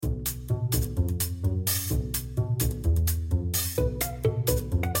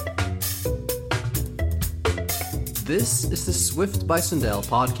This is the Swift by Sundell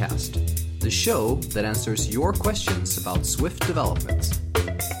podcast, the show that answers your questions about Swift development.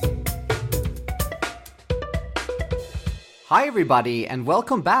 Hi everybody, and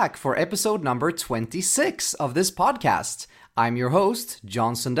welcome back for episode number 26 of this podcast. I'm your host,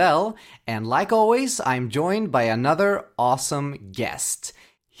 John Sundell, and like always, I'm joined by another awesome guest.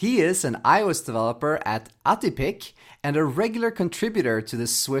 He is an iOS developer at Atipic and a regular contributor to the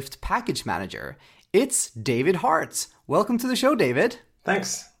Swift Package Manager. It's David Hart. Welcome to the show, David.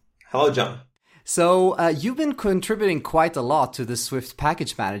 Thanks. Hello, John. So you've been contributing quite a lot to the Swift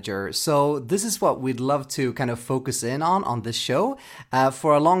Package Manager. So this is what we'd love to kind of focus in on this show.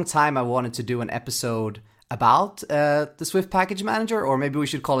 For a long time, I wanted to do an episode about the Swift Package Manager, or maybe we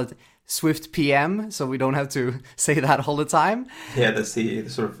should call it Swift PM, so we don't have to say that all the time. Yeah, that's the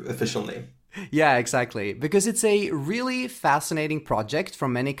sort of official name. Yeah, exactly. Because it's a really fascinating project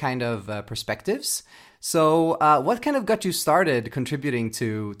from many kind of perspectives. So what kind of got you started contributing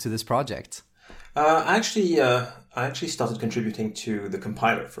to this project? I actually started contributing to the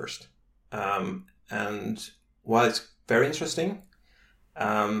compiler first. And while it's very interesting,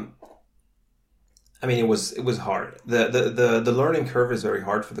 it was hard. The learning curve is very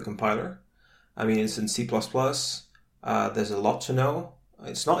hard for the compiler. I mean, it's in C++. There's a lot to know.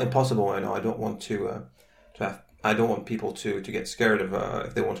 It's not impossible. I know. I don't want I don't want people to get scared of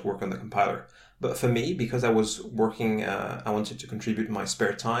if they want to work on the compiler. But for me, because I was working, I wanted to contribute my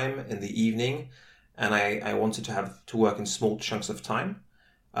spare time in the evening, and I wanted to have to work in small chunks of time.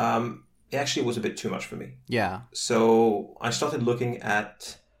 It actually was a bit too much for me. Yeah. So I started looking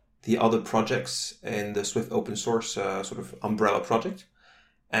at the other projects in the Swift open source sort of umbrella project,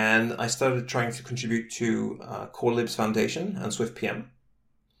 and I started trying to contribute to CoreLib's Foundation and Swift PM.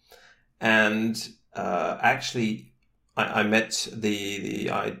 And actually, I met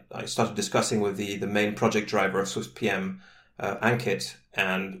I started discussing with the main project driver of Swift PM, Ankit,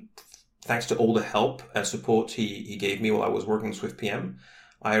 and thanks to all the help and support he gave me while I was working with Swift PM,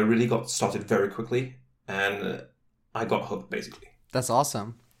 I really got started very quickly, and I got hooked basically. That's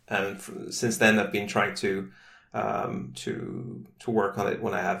awesome. And since then, I've been trying to work on it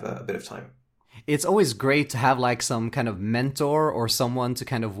when I have a bit of time. It's always great to have like some kind of mentor or someone to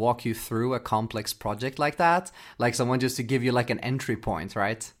kind of walk you through a complex project like that. Like someone just to give you like an entry point,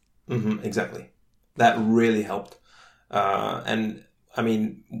 right? Mm-hmm, exactly. That really helped. And I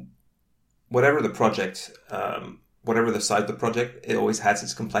mean, whatever the project, whatever the size of the project, it always has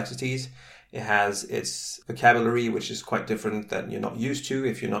its complexities. It has its vocabulary, which is quite different than you're not used to.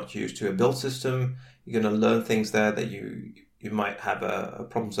 If you're not used to a build system, you're going to learn things there that you might have a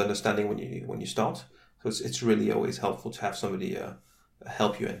problems understanding when you start. So it's really always helpful to have somebody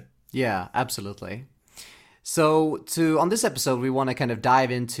help you in. Yeah, absolutely. So on this episode, we want to kind of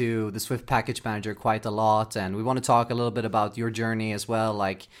dive into the Swift Package Manager quite a lot, and we want to talk a little bit about your journey as well,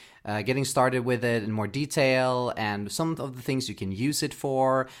 like getting started with it in more detail and some of the things you can use it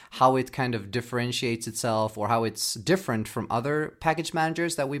for, how it kind of differentiates itself or how it's different from other package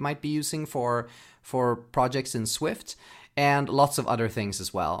managers that we might be using for projects in Swift, and lots of other things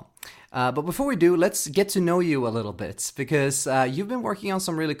as well. But before we do, let's get to know you a little bit, because you've been working on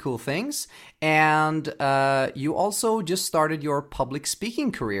some really cool things, and you also just started your public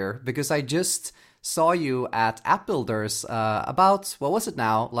speaking career, because I just saw you at App Builders about, what was it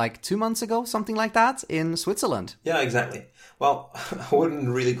now, like 2 months ago, something like that, in Switzerland. Yeah, exactly. Well, I wouldn't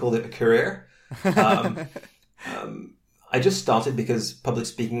really call it a career. I just started because public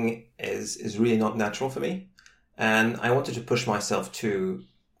speaking is really not natural for me. And I wanted to push myself to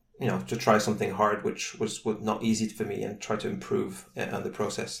try something hard, which was not easy for me, and try to improve on the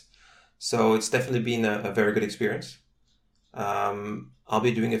process. So it's definitely been a very good experience. I'll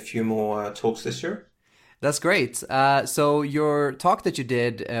be doing a few more talks this year. That's great. So your talk that you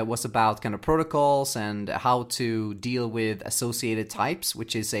did was about kind of protocols and how to deal with associated types,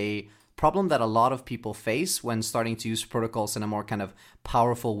 which is a problem that a lot of people face when starting to use protocols in a more kind of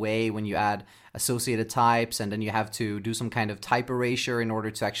powerful way, when you add associated types and then you have to do some kind of type erasure in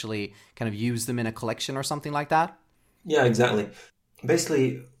order to actually kind of use them in a collection or something like that. Yeah, exactly.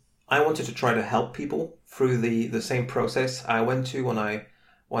 Basically, I wanted to try to help people through the same process I went to when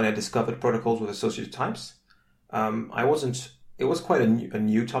I discovered protocols with associated types. It was quite a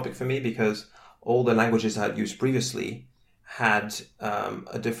new topic for me, because all the languages I had used previously had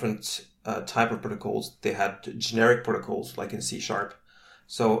a different type of protocols. They had generic protocols like in C#.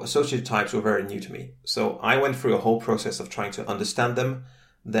 So associated types were very new to me. So I went through a whole process of trying to understand them,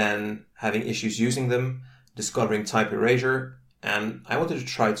 then having issues using them, discovering type erasure, and I wanted to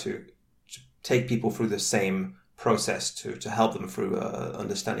try to take people through the same process to help them through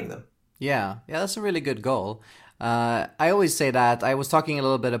understanding them. Yeah, that's a really good goal. I always say that I was talking a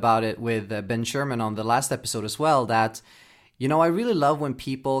little bit about it with Ben Sherman on the last episode as well, that I really love when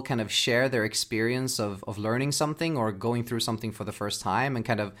people kind of share their experience of learning something or going through something for the first time, and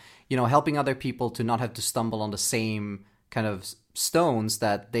kind of, helping other people to not have to stumble on the same kind of stones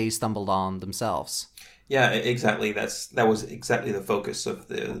that they stumbled on themselves. Yeah, exactly. That was exactly the focus of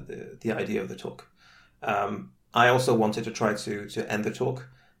the idea of the talk. I also wanted to try to end the talk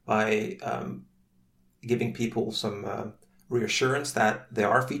by giving people some reassurance that there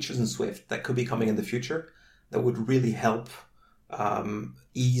are features in Swift that could be coming in the future that would really help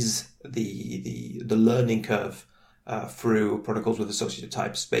ease the learning curve through protocols with associative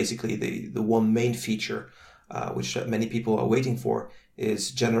types. Basically, the one main feature which many people are waiting for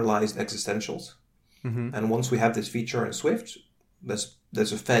is generalized existentials. Mm-hmm. And once we have this feature in Swift,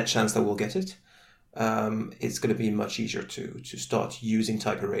 there's a fair chance that we'll get it. It's going to be much easier to start using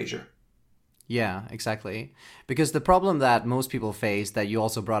type erasure. Yeah, exactly. Because the problem that most people face, that you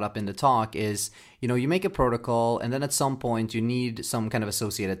also brought up in the talk, is, you make a protocol and then at some point you need some kind of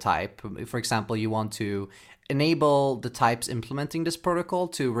associated type. For example, you want to enable the types implementing this protocol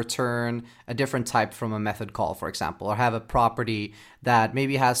to return a different type from a method call, for example, or have a property that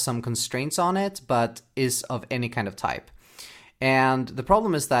maybe has some constraints on it, but is of any kind of type. And the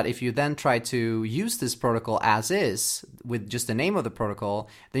problem is that if you then try to use this protocol as is, with just the name of the protocol,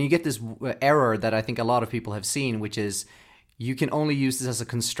 then you get this error that I think a lot of people have seen, which is you can only use this as a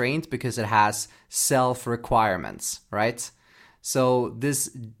constraint because it has self-requirements, right? So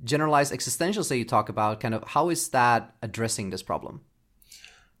this generalized existentials that you talk about, kind of, how is that addressing this problem?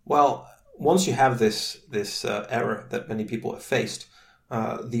 Well, once you have this error that many people have faced,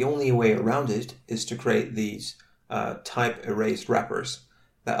 the only way around it is to create these type erased wrappers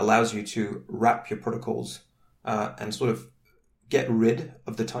that allows you to wrap your protocols and sort of get rid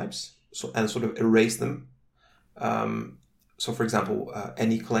of the types and sort of erase them. So for example,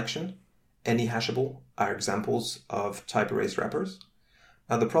 any collection, any hashable are examples of type erased wrappers.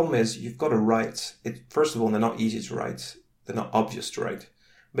 Now the problem is you've got to write it. First of all, they're not easy to write. They're not obvious to write.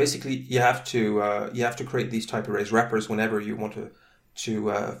 Basically, you have to create these type erased wrappers whenever you want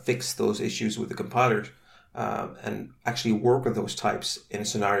to fix those issues with the compiler. And actually work with those types in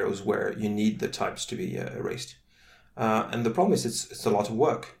scenarios where you need the types to be erased. And the problem is it's a lot of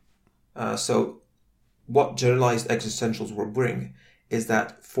work. So what generalized existentials will bring is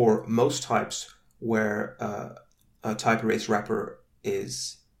that for most types where a type erase wrapper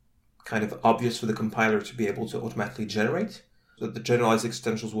is kind of obvious for the compiler to be able to automatically generate, so the generalized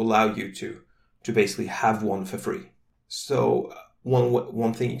existentials will allow you to basically have one for free. So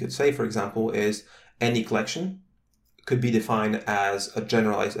one thing you could say, for example, is any collection could be defined as a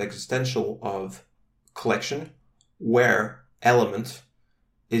generalized existential of collection where element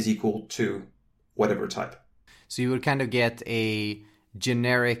is equal to whatever type. So you would kind of get a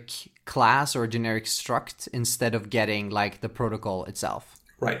generic class or a generic struct instead of getting like the protocol itself.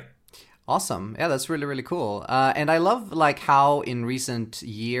 Right. Awesome. Yeah, that's really, really cool. And I love like how in recent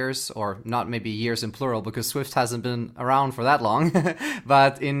years, or not maybe years in plural because Swift hasn't been around for that long,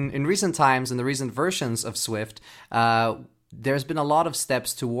 but in recent times, in the recent versions of Swift, there's been a lot of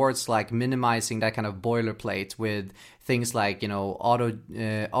steps towards like minimizing that kind of boilerplate with things like,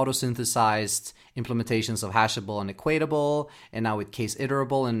 auto-synthesized implementations of hashable and equatable, and now with case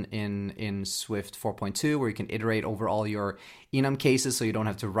iterable in Swift 4.2, where you can iterate over all your enum cases, so you don't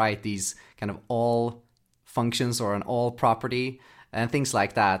have to write these kind of all functions or an all property and things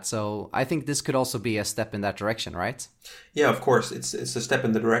like that. So I think this could also be a step in that direction, right? Yeah, of course. It's a step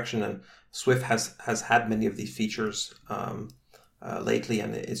in the direction, and Swift has had many of these features lately,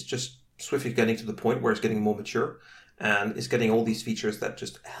 and it's just Swift is getting to the point where it's getting more mature, and it's getting all these features that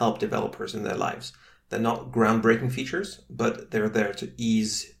just help developers in their lives. They're not groundbreaking features, but they're there to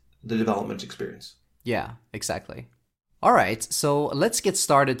ease the development experience. Yeah, exactly. All right, so let's get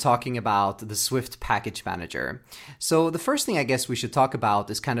started talking about the Swift Package Manager. So the first thing I guess we should talk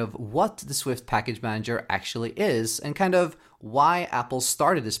about is kind of what the Swift Package Manager actually is and kind of why Apple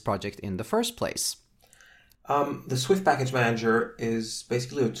started this project in the first place. The Swift Package Manager is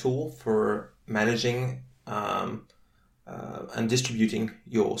basically a tool for managing and distributing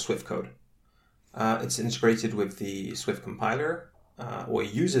your Swift code. It's integrated with the Swift compiler, or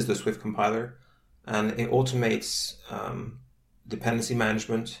uses the Swift compiler, and it automates dependency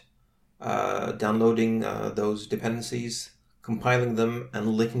management, downloading those dependencies, compiling them, and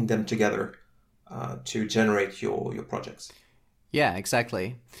linking them together to generate your projects. Yeah,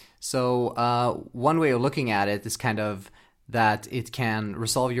 exactly. So one way of looking at it is kind of that it can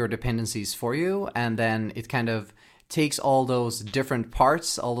resolve your dependencies for you, and then it kind of takes all those different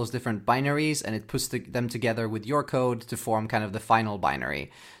parts, all those different binaries, and it puts them together with your code to form kind of the final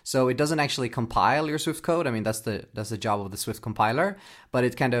binary. So it doesn't actually compile your Swift code. I mean, that's the job of the Swift compiler, but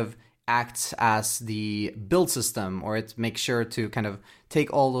it kind of acts as the build system, or it makes sure to kind of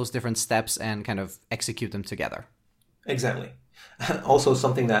take all those different steps and kind of execute them together. Exactly. Also,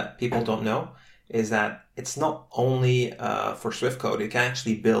 something that people don't know is that it's not only for Swift code. It can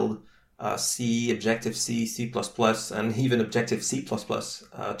actually build C, Objective-C, C++, and even Objective-C++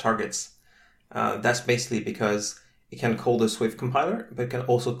 targets. That's basically because it can call the Swift compiler, but it can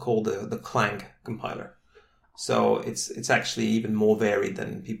also call the Clang compiler. So it's actually even more varied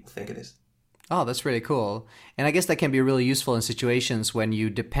than people think it is. Oh, that's really cool. And I guess that can be really useful in situations when you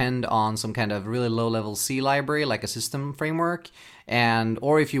depend on some kind of really low-level C library, like a system framework,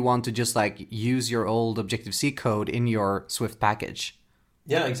 or if you want to just like use your old Objective-C code in your Swift package.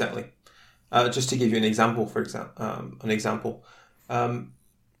 Yeah, exactly. Just to give you an example,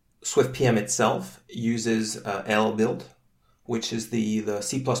 Swift PM itself uses lbuild, which is the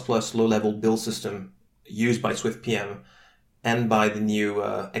C++ low-level build system used by Swift PM and by the new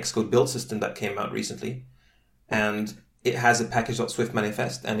Xcode build system that came out recently. And it has a package.swift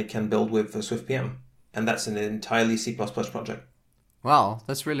manifest, and it can build with Swift PM. And that's an entirely C++ project. Wow,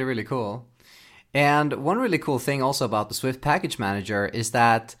 that's really, really cool. And one really cool thing also about the Swift Package Manager is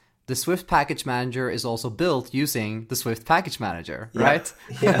that the Swift Package Manager is also built using the Swift Package Manager, right?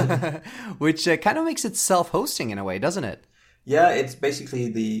 Yeah. Which kind of makes it self-hosting in a way, doesn't it? Yeah, it's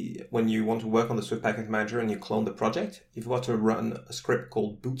basically when you want to work on the Swift Package Manager and you clone the project, you've got to run a script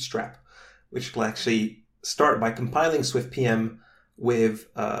called Bootstrap, which will actually start by compiling Swift PM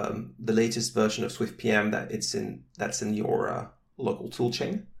with the latest version of Swift PM that's in your local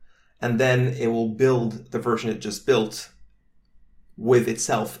toolchain. And then it will build the version it just built with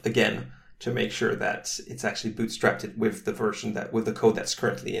itself again to make sure that it's actually bootstrapped it with the code that's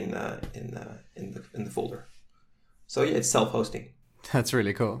currently in the folder. So yeah, it's self-hosting. That's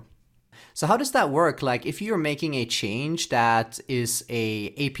really cool. So how does that work? Like if you're making a change that is a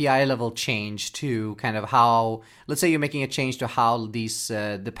API level change to kind of how, let's say you're making a change to how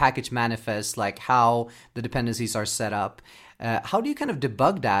the package manifests, like how the dependencies are set up. How do you kind of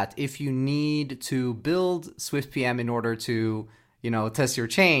debug that if you need to build Swift PM in order to, test your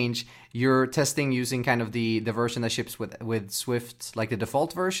change? You're testing using kind of the version that ships with Swift, like the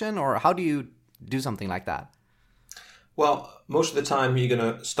default version, or how do you do something like that? Well, most of the time you're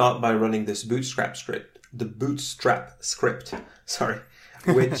going to start by running this bootstrap script,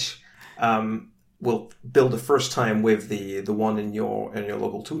 which will build the first time with the one in your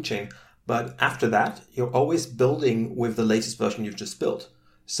local toolchain. But after that, you're always building with the latest version you've just built.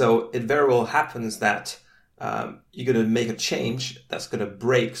 So it very well happens that you're going to make a change that's going to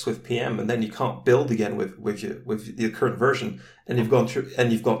break Swift PM, and then you can't build again with your current version, and you've got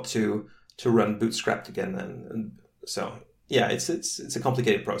to run bootstrapped again and so yeah, it's a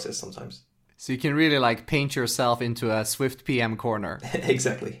complicated process sometimes. So you can really like paint yourself into a Swift PM corner.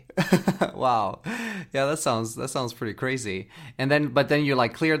 Exactly. Wow. Yeah, that sounds pretty crazy. But then you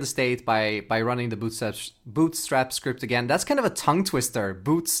like clear the state by running the bootstrap script again. That's kind of a tongue twister,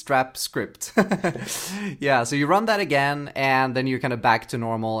 bootstrap script. Yeah, so you run that again, and then you're kind of back to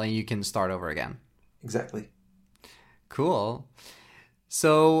normal, and you can start over again. Exactly. Cool.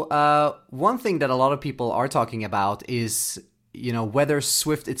 So one thing that a lot of people are talking about is, whether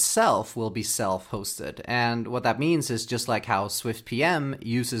Swift itself will be self-hosted. And what that means is just like how Swift PM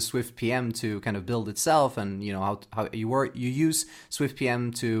uses Swift PM to kind of build itself, and how you use Swift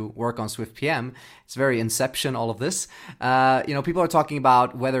PM to work on Swift PM. It's very Inception, all of this. People are talking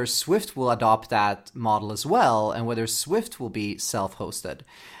about whether Swift will adopt that model as well, and whether Swift will be self-hosted.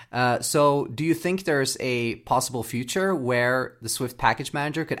 So do you think there's a possible future where the Swift Package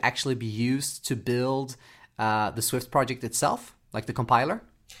Manager could actually be used to build the Swift project itself, like the compiler?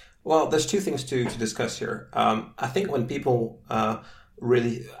 Well, there's two things to discuss here. I think when people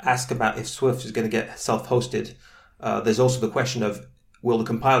really ask about if Swift is going to get self-hosted, there's also the question of, will the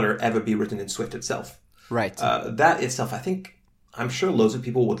compiler ever be written in Swift itself? Right. That itself, I'm sure loads of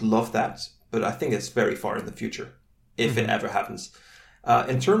people would love that, but I think it's very far in the future, if it ever happens.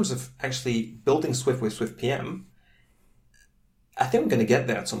 In terms of actually building Swift with Swift PM, I think we're going to get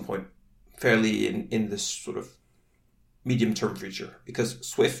there at some point, fairly in this sort of medium-term future, because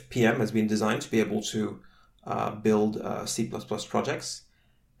Swift PM has been designed to be able to build C++ projects,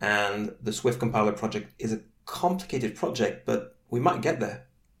 and the Swift compiler project is a complicated project, but we might get there.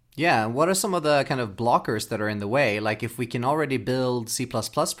 Yeah, what are some of the kind of blockers that are in the way? Like if we can already build C++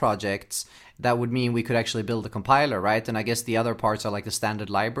 projects, that would mean we could actually build a compiler, right? And I guess the other parts are like the standard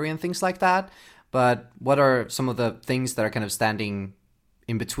library and things like that. But what are some of the things that are kind of standing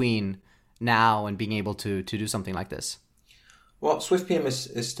in between now and being able to do something like this? Well, SwiftPM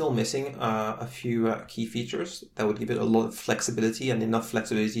is still missing a few key features that would give it a lot of flexibility and enough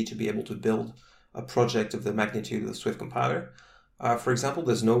flexibility to be able to build a project of the magnitude of the Swift compiler. For example,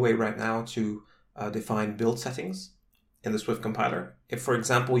 there's no way right now to define build settings in the Swift compiler. If, for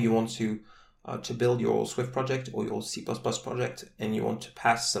example, you want to build your Swift project or your C++ project and you want to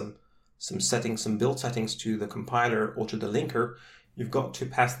pass some settings, some build settings to the compiler or to the linker, you've got to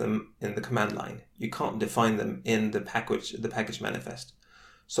pass them in the command line. You can't define them in the package manifest.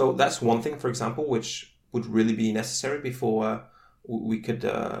 So that's one thing, for example, which would really be necessary before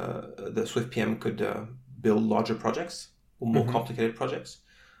the Swift PM could build larger projects or more complicated projects.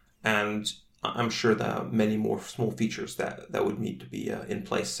 And I'm sure there are many more small features that would need to be in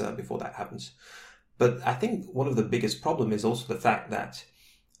place before that happens. But I think one of the biggest problem is also the fact that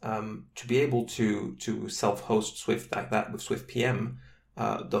to be able to self-host Swift like that with Swift PM,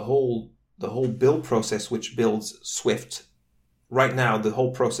 the whole build process which builds Swift right now, the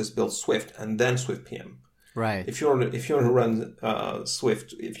whole process builds Swift and then Swift PM. Right. If you want to run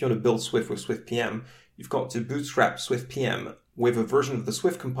Swift, if you want to build Swift with Swift PM, you've got to bootstrap Swift PM with a version of the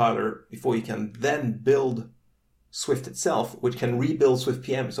Swift compiler before you can then build Swift itself, which can rebuild Swift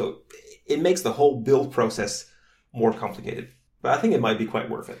PM. So it makes the whole build process more complicated. But I think it might be quite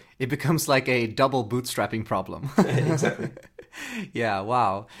worth it. It becomes like a double bootstrapping problem. Exactly. Yeah,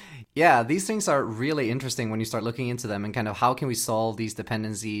 wow. Yeah, these things are really interesting when you start looking into them and kind of how can we solve these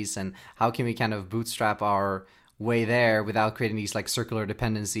dependencies and how can we kind of bootstrap our way there without creating these like circular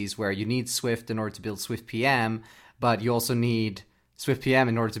dependencies where you need Swift in order to build Swift PM, but you also need Swift PM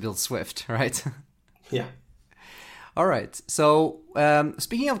in order to build Swift, right? Yeah. All right. So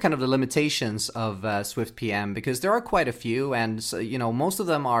speaking of kind of the limitations of Swift PM, because there are quite a few, and so, most of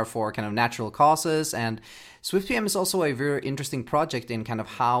them are for kind of natural causes. And Swift PM is also a very interesting project in kind of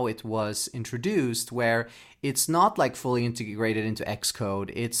how it was introduced, where it's not like fully integrated into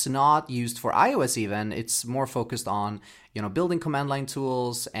Xcode. It's not used for iOS even. It's more focused on building command line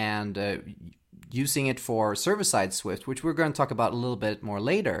tools and using it for server-side Swift, which we're going to talk about a little bit more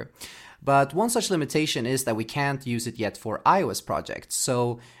later. But one such limitation is that we can't use it yet for iOS projects.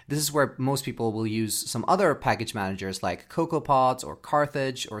 So this is where most people will use some other package managers like CocoaPods or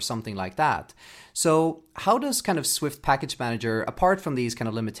Carthage or something like that. So how does kind of Swift Package Manager, apart from these kind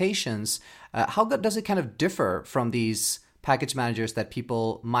of limitations, how does it kind of differ from these package managers that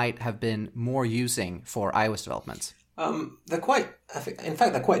people might have been more using for iOS development? They're quite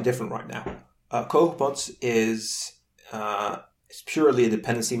different right now. CocoaPods is purely a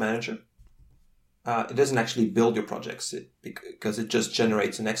dependency manager. It doesn't actually build your projects because it just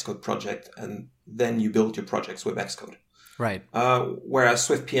generates an Xcode project and then you build your projects with Xcode. Right. Whereas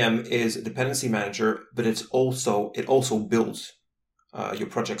Swift PM is a dependency manager, but it also builds your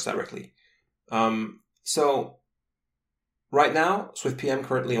projects directly. So right now, Swift PM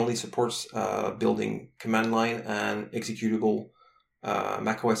currently only supports building command line and executable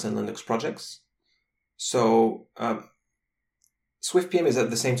macOS and Linux projects. So Swift PM is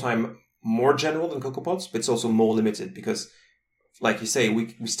at the same time more general than CocoaPods, but it's also more limited because, like you say,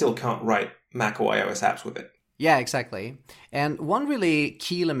 we still can't write Mac or iOS apps with it. Yeah, exactly. And one really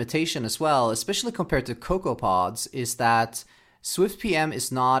key limitation as well, especially compared to CocoaPods, is that Swift PM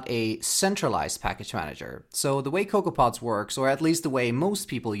is not a centralized package manager. So the way CocoaPods works, or at least the way most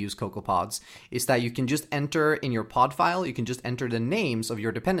people use CocoaPods, is that you can just enter in your pod file, you can just enter the names of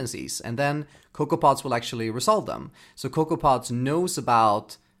your dependencies, and then CocoaPods will actually resolve them. So CocoaPods knows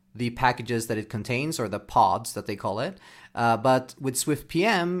about the packages that it contains, or the pods that they call it. But with Swift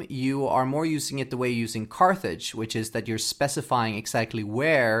PM, you are more using it the way you're using Carthage, which is that you're specifying exactly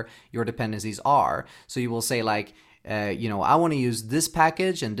where your dependencies are. So you will say like, I want to use this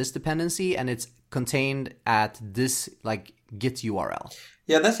package and this dependency, and it's contained at this like Git URL.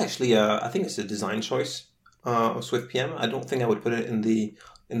 Yeah, that's actually I think it's a design choice of Swift PM. I don't think I would put it in the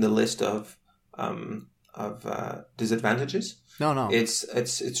list of disadvantages. No.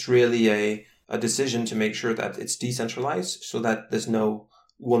 It's really a decision to make sure that it's decentralized, so that there's no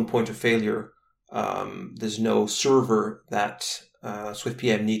one point of failure. There's no server that Swift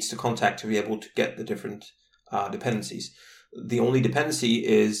PM needs to contact to be able to get the different dependencies. The only dependency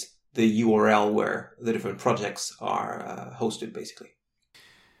is the URL where the different projects are hosted, basically.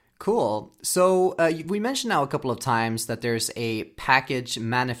 Cool. So we mentioned now a couple of times that there's a package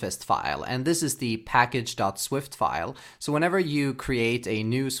manifest file, and this is the package.swift file. So whenever you create a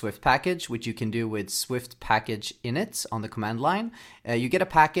new Swift package, which you can do with Swift package init on the command line, you get a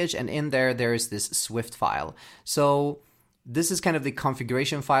package, and in there's this Swift file. So this is kind of the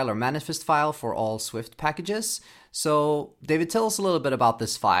configuration file or manifest file for all Swift packages. So David, tell us a little bit about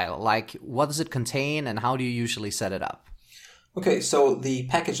this file. Like, what does it contain, and how do you usually set it up? Okay, so the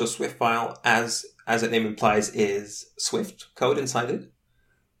package.swift file, as its name implies, is Swift code inside it.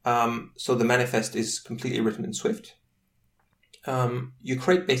 So the manifest is completely written in Swift. You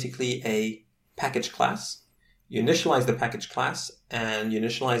create basically a package class. You initialize the package class, and you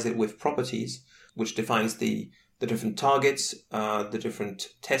initialize it with properties, which defines the different targets, the different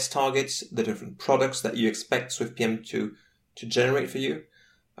test targets, the different products that you expect SwiftPM to generate for you.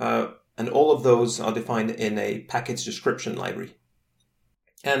 And all of those are defined in a package description library.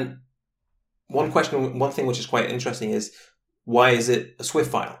 And one thing which is quite interesting is, why is it a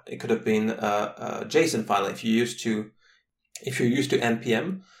Swift file? It could have been a JSON file. If you're used to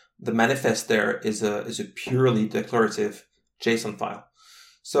NPM, the manifest there is a purely declarative JSON file.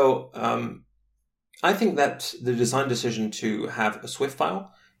 So I think that the design decision to have a Swift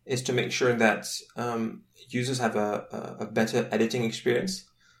file is to make sure that users have a better editing experience.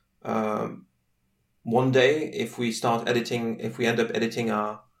 One day, if we end up editing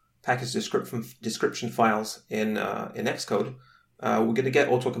our package description files in Xcode, we're going to get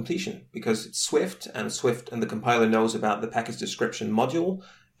auto-completion because it's Swift and the compiler knows about the package description module,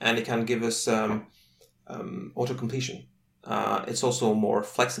 and it can give us auto-completion. It's also more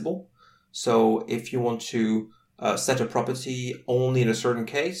flexible. So if you want to set a property only in a certain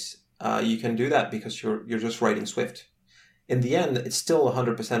case, you can do that because you're just writing Swift. In the end, it's still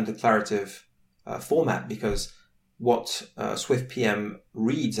 100% declarative format, because what SwiftPM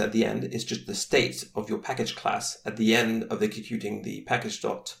reads at the end is just the state of your package class at the end of executing the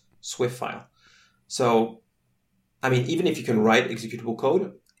package.swift file. So, I mean, even if you can write executable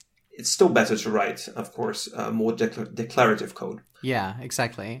code, it's still better to write, of course, more declarative code. Yeah,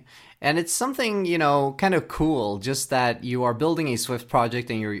 exactly. And it's something, kind of cool, just that you are building a Swift project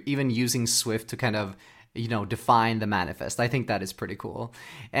and you're even using Swift to kind of define the manifest. I think that is pretty cool.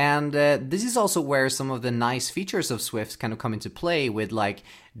 And this is also where some of the nice features of Swift kind of come into play, with like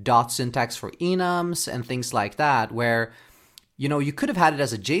dot syntax for enums and things like that, where, you could have had it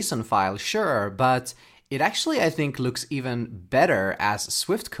as a JSON file, sure, but it actually, I think, looks even better as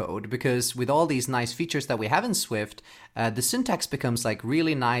Swift code, because with all these nice features that we have in Swift, the syntax becomes like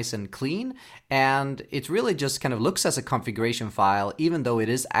really nice and clean, and it really just kind of looks as a configuration file, even though it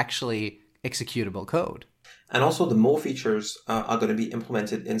is actually executable code. And also, the more features are going to be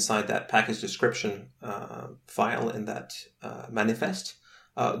implemented inside that package description file in that manifest,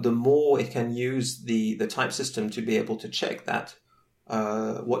 the more it can use the type system to be able to check that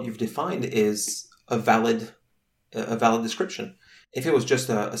what you've defined is a valid description. If it was just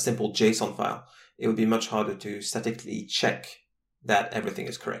a simple JSON file, it would be much harder to statically check that everything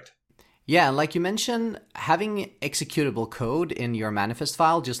is correct. Yeah, and like you mentioned, having executable code in your manifest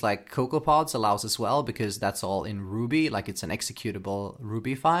file, just like CocoaPods allows as well, because that's all in Ruby, like it's an executable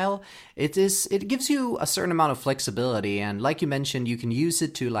Ruby file. It gives you a certain amount of flexibility, and like you mentioned, you can use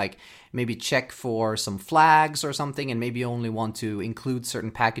it to like maybe check for some flags or something, and maybe only want to include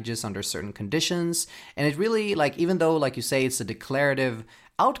certain packages under certain conditions. And it really, like, even though, like you say, it's a declarative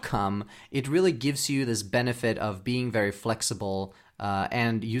outcome, it really gives you this benefit of being very flexible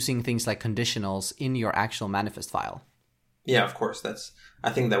and using things like conditionals in your actual manifest file. Yeah, of course.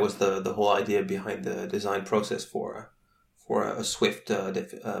 I think that was the whole idea behind the design process for a Swift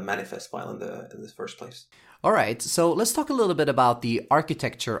manifest file in the first place. All right, so let's talk a little bit about the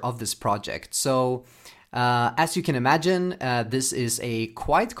architecture of this project. So as you can imagine, this is a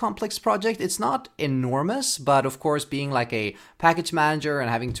quite complex project. It's not enormous, but of course, being like a package manager and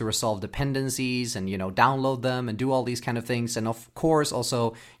having to resolve dependencies and, download them and do all these kind of things. And of course,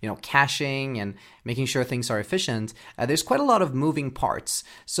 also, caching and making sure things are efficient. There's quite a lot of moving parts.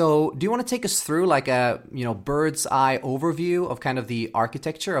 So do you want to take us through like a, bird's eye overview of kind of the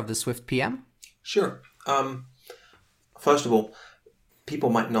architecture of the Swift PM? Sure. First of all, people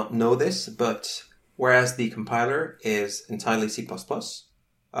might not know this, but whereas the compiler is entirely C++,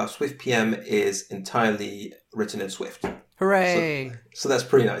 SwiftPM is entirely written in Swift. Hooray! So that's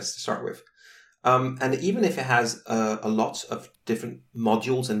pretty nice to start with. And even if it has a lot of different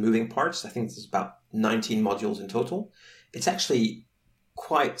modules and moving parts, I think there's about 19 modules in total, it's actually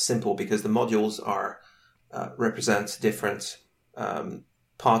quite simple because the modules represent different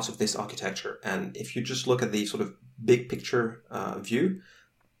parts of this architecture. And if you just look at the sort of big picture view,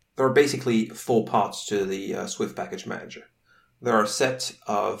 there are basically four parts to the Swift Package Manager. There are a set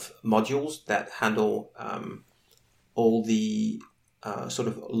of modules that handle all the sort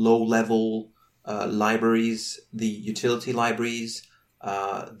of low-level libraries, the utility libraries,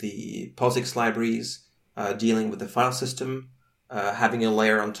 the POSIX libraries, dealing with the file system, having a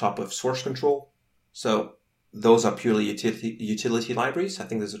layer on top of source control. So those are purely utility libraries. I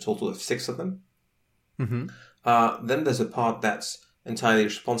think there's a total of 6 of them. Mm-hmm. Then there's a part that's entirely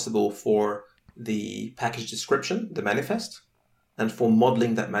responsible for the package description, the manifest, and for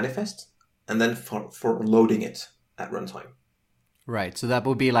modeling that manifest, and then for loading it at runtime. Right. So that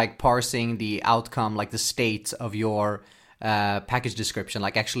would be like parsing the outcome, like the state of your package description,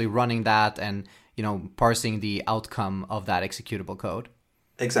 like actually running that and, parsing the outcome of that executable code.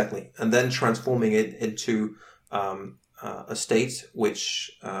 Exactly. And then transforming it into a state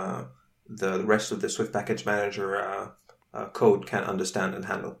which the rest of the Swift Package Manager code can understand and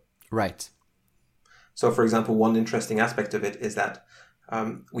handle. Right. So, for example, one interesting aspect of it is that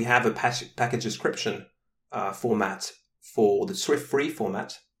we have a package description format for the Swift 3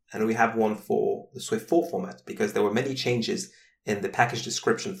 format, and we have one for the Swift 4 format, because there were many changes in the package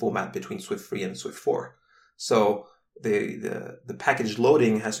description format between Swift 3 and Swift 4. So the package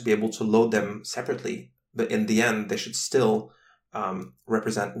loading has to be able to load them separately, but in the end, they should still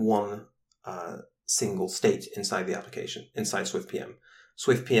represent one single state inside the application, inside SwiftPM.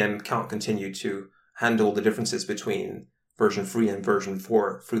 SwiftPM can't continue to handle the differences between version 3 and version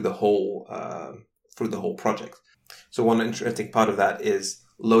 4 through the whole project. So one interesting part of that is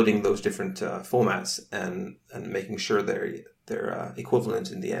loading those different formats and making sure they're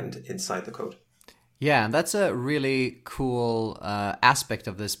equivalent in the end inside the code. Yeah, that's a really cool aspect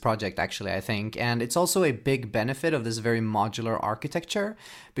of this project, actually, I think. And it's also a big benefit of this very modular architecture,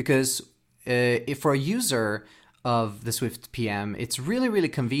 because if for a user of the Swift PM, it's really, really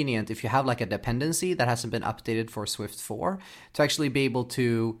convenient if you have like a dependency that hasn't been updated for Swift 4 to actually be able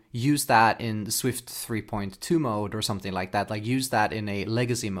to use that in the Swift 3.2 mode or something like that, like use that in a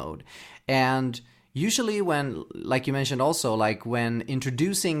legacy mode. And usually when, like you mentioned also, like when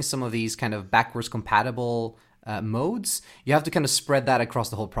introducing some of these kind of backwards compatible modes, you have to kind of spread that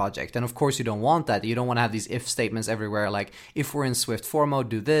across the whole project. And of course, you don't want that. You don't want to have these if statements everywhere, like if we're in Swift 4 mode,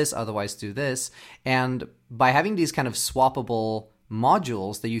 do this, otherwise do this. And by having these kind of swappable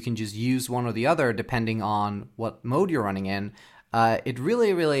modules that you can just use one or the other depending on what mode you're running in, it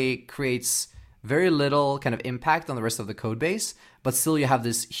really, really creates very little kind of impact on the rest of the code base, but still you have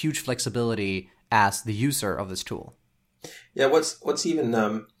this huge flexibility as the user of this tool. Yeah, what's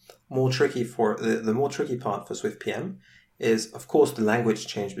even more tricky for the more tricky part for Swift PM is, of course, the language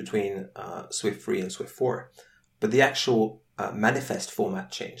change between Swift 3 and Swift 4, but the actual manifest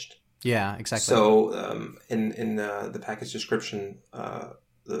format changed. Yeah, exactly. So in the package description,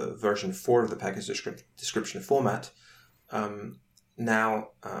 the version 4 of the package description format, now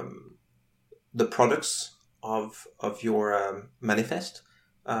the products of your manifest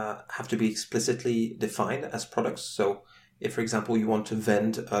have to be explicitly defined as products. So if, for example, you want to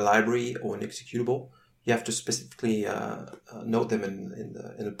vend a library or an executable, you have to specifically note them in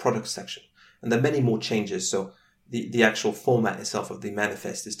the product section. And there are many more changes. So the actual format itself of the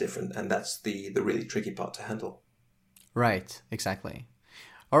manifest is different, and that's the really tricky part to handle. Right, exactly.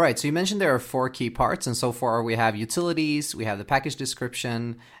 All right, so you mentioned there are 4 key parts, and so far we have utilities, we have the package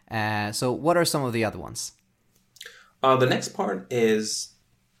description. So what are some of the other ones? The next part is,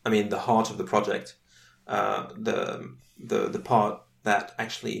 the heart of the project. The part that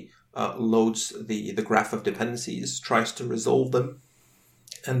actually loads the graph of dependencies, tries to resolve them,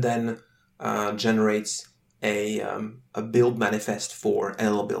 and then generates a build manifest for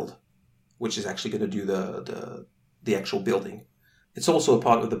LLBuild, which is actually going to do the actual building. It's also a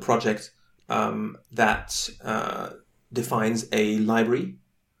part of the project that defines a library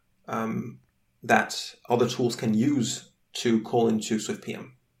that other tools can use to call into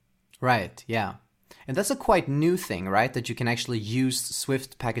SwiftPM. Right, yeah. And that's a quite new thing, right? That you can actually use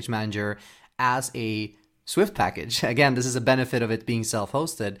Swift Package Manager as a Swift package. Again, this is a benefit of it being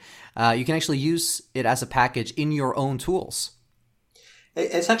self-hosted. You can actually use it as a package in your own tools.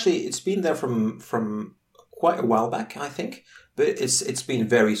 It's been there from quite a while back, I think, but it's been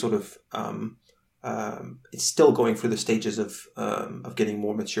very sort of it's still going through the stages of getting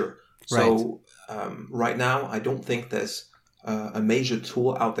more mature. So right now, I don't think there's a major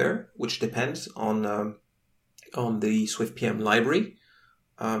tool out there which depends on the SwiftPM library.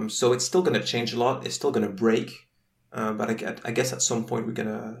 So it's still going to change a lot. It's still going to break, but I guess at some point we're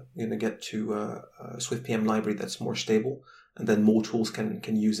gonna get to a SwiftPM library that's more stable, and then more tools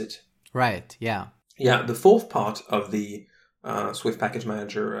can use it. Right. Yeah. Yeah. The fourth part of the Swift Package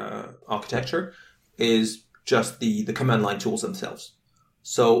Manager architecture is just the command line tools themselves.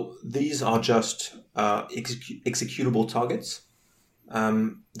 So these are just executable targets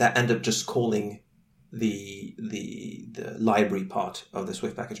that end up just calling the library part of the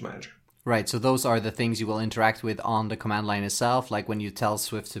Swift Package Manager. Right, so those are the things you will interact with on the command line itself, like when you tell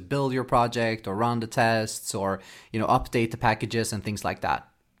Swift to build your project or run the tests or, update the packages and things like that.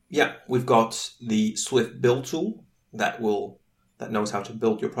 Yeah, we've got the Swift build tool that knows how to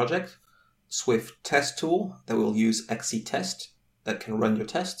build your project, Swift test tool that will use XCTest that can run your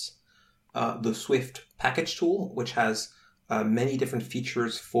tests, the Swift package tool, which has many different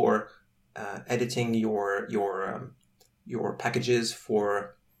features for editing your packages,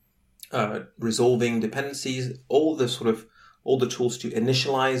 for resolving dependencies, all the tools to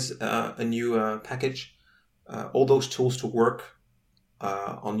initialize a new package, all those tools to work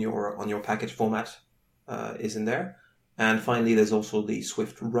on your package format is in there. And finally, there's also the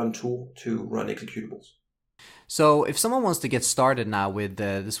Swift run tool to run executables. So if someone wants to get started now with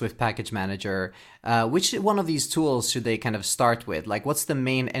the Swift Package Manager, which one of these tools should they kind of start with? Like, what's the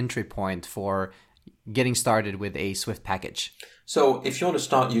main entry point for getting started with a Swift package? So if you want to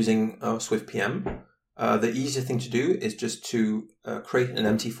start using Swift PM, the easiest thing to do is just to create an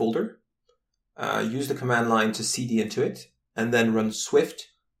empty folder, use the command line to cd into it, and then run Swift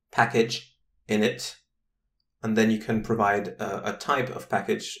package init. And then you can provide a type of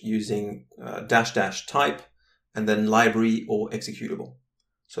package using -- type, and then library or executable.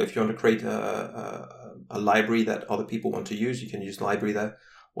 So if you want to create a library that other people want to use, you can use library there.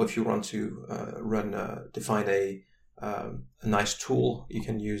 Or if you want to define a nice tool, you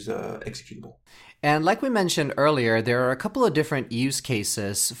can use executable. And like we mentioned earlier, there are a couple of different use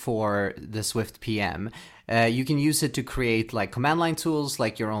cases for the Swift PM. You can use it to create like command line tools,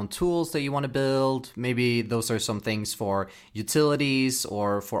 like your own tools that you want to build. Maybe those are some things for utilities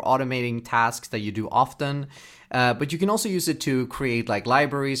or for automating tasks that you do often. But you can also use it to create like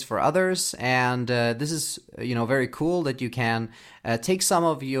libraries for others. And this is, very cool that you can take some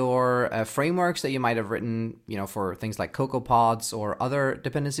of your frameworks that you might have written, for things like CocoaPods or other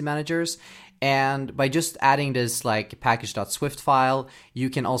dependency managers. And by just adding this like package.swift file, you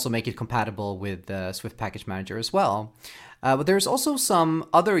can also make it compatible with the Swift Package Manager as well. But there's also some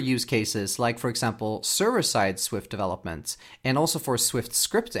other use cases, like, for example, server-side Swift development and also for Swift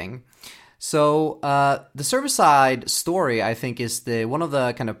scripting. So the server-side story, I think, is one of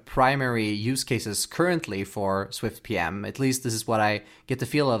the kind of primary use cases currently for Swift PM. At least this is what I get the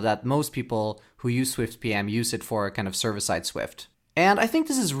feel of, that most people who use Swift PM use it for kind of server-side Swift. And I think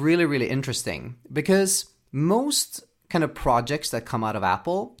this is really, really interesting because most kind of projects that come out of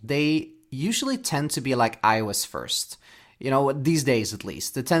Apple, they usually tend to be like iOS first. These days at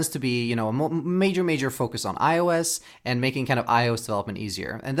least, it tends to be, a major focus on iOS and making kind of iOS development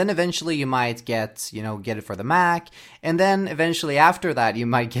easier. And then eventually you might get it for the Mac. And then eventually after that, you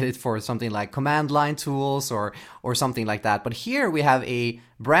might get it for something like command line tools or something like that. But here we have a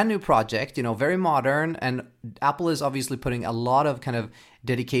brand new project, very modern, and Apple is obviously putting a lot of kind of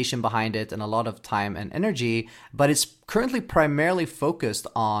dedication behind it and a lot of time and energy, but it's currently primarily focused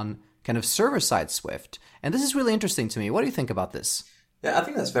on kind of server-side Swift. And this is really interesting to me. What do you think about this? Yeah, I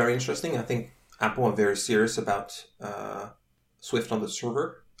think that's very interesting. I think Apple are very serious about Swift on the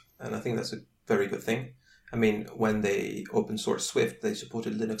server, and I think that's a very good thing. I mean, when they open source Swift, they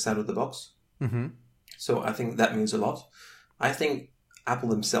supported Linux out of the box. Mm-hmm. So I think that means a lot. I think Apple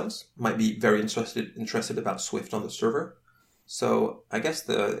themselves might be very interested about Swift on the server. So I guess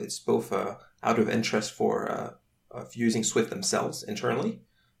it's both out of interest for using Swift themselves internally,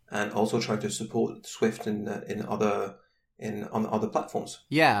 and also try to support Swift on other platforms.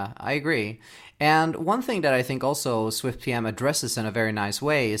 Yeah, I agree. And one thing that I think also Swift PM addresses in a very nice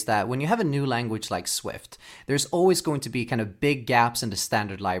way is that when you have a new language like Swift, there's always going to be kind of big gaps in the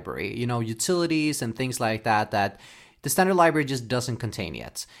standard library, utilities and things like that the standard library just doesn't contain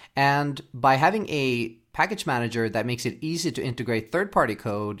yet. And by having a package manager that makes it easy to integrate third-party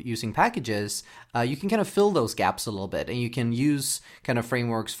code using packages, you can kind of fill those gaps a little bit, and you can use kind of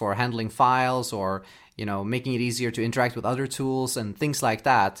frameworks for handling files or making it easier to interact with other tools and things like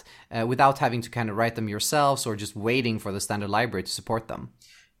that without having to kind of write them yourselves or just waiting for the standard library to support them.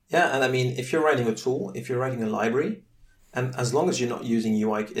 Yeah, and I mean, if you're writing a tool, if you're writing a library, and as long as you're not using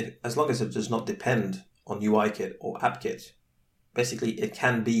UI, as long as it does not depend on UIKit or AppKit, basically it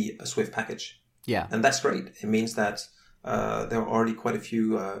can be a Swift package. Yeah. And that's great. It means that there are already quite a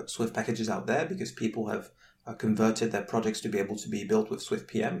few Swift packages out there because people have converted their projects to be able to be built with Swift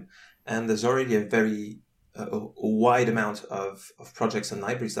PM. And there's already a very wide amount of projects and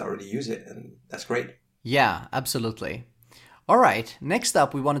libraries that already use it. And that's great. Yeah, absolutely. All right, next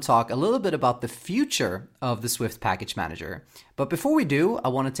up, we want to talk a little bit about the future of the Swift Package Manager. But before we do, I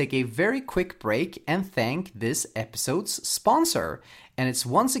want to take a very quick break and thank this episode's sponsor. And it's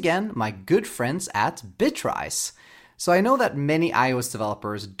once again my good friends at Bitrise. So I know that many iOS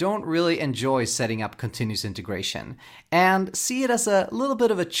developers don't really enjoy setting up continuous integration and see it as a little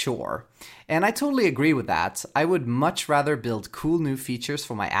bit of a chore. And I totally agree with that. I would much rather build cool new features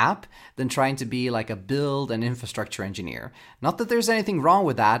for my app than trying to be like a build and infrastructure engineer. Not that there's anything wrong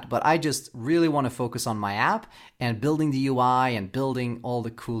with that, but I just really want to focus on my app and building the UI and building all the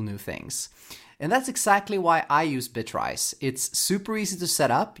cool new things. And that's exactly why I use Bitrise. It's super easy to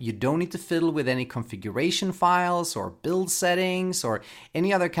set up. You don't need to fiddle with any configuration files or build settings or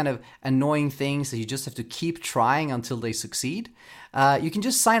any other kind of annoying things that you just have to keep trying until they succeed. You can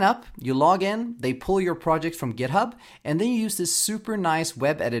just sign up, you log in, they pull your project from GitHub, and then you use this super nice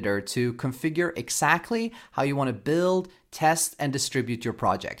web editor to configure exactly how you want to build, test, and distribute your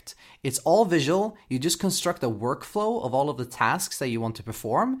project. It's all visual. You just construct a workflow of all of the tasks that you want to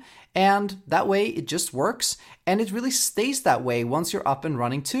perform, and that way it just works, and it really stays that way once you're up and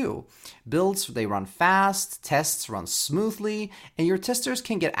running too. Builds, they run fast, tests run smoothly, and your testers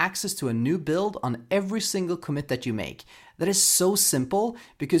can get access to a new build on every single commit that you make. That is so simple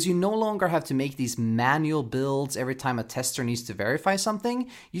because you no longer have to make these manual builds every time a tester needs to verify something.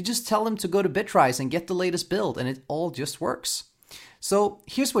 You just tell them to go to Bitrise and get the latest build, and it all just works. So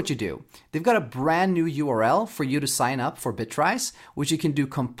here's what you do. They've got a brand new URL for you to sign up for Bitrise, which you can do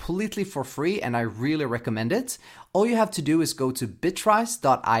completely for free, and I really recommend it. All you have to do is go to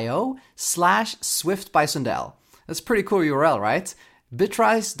bitrise.io/Swift by Sundell. That's a pretty cool URL, right?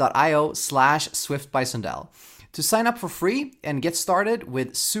 bitrise.io/Swift by Sundell. To sign up for free and get started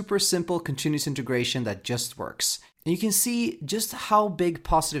with super simple continuous integration that just works. And you can see just how big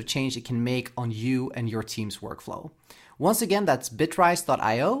positive change it can make on you and your team's workflow. Once again, that's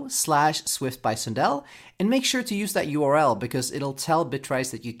bitrise.io/Swift by Sundell, and make sure to use that URL because it'll tell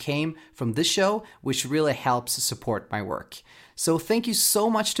Bitrise that you came from this show, which really helps support my work. So thank you so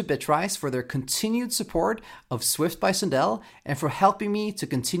much to Bitrise for their continued support of Swift by Sundell and for helping me to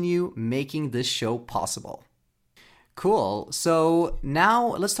continue making this show possible. Cool. So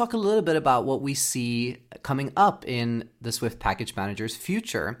now let's talk a little bit about what we see coming up in the Swift Package Manager's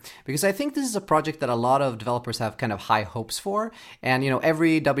future, because I think this is a project that a lot of developers have kind of high hopes for. And,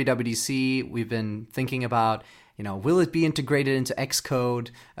 every WWDC we've been thinking about, will it be integrated into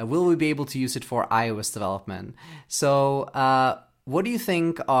Xcode? Will we be able to use it for iOS development? So what do you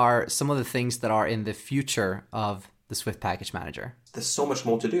think are some of the things that are in the future of the Swift Package Manager? There's so much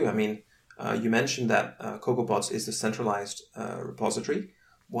more to do. I mean, you mentioned that CocoaPods is the centralized repository.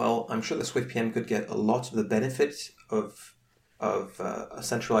 Well, I'm sure the SwiftPM could get a lot of the benefit of a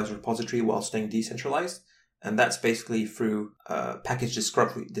centralized repository while staying decentralized, and that's basically through a package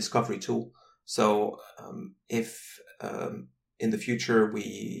discovery tool. So if in the future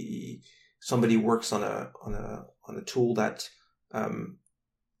somebody works on a tool that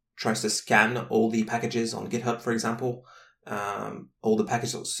tries to scan all the packages on GitHub, for example, all the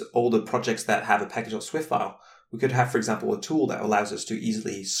projects that have a package.swift file, we could have, for example, a tool that allows us to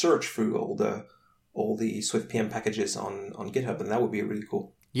easily search through all the SwiftPM packages on GitHub, and that would be really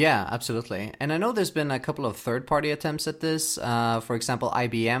cool. Yeah, absolutely. And I know there's been a couple of third-party attempts at this. For example,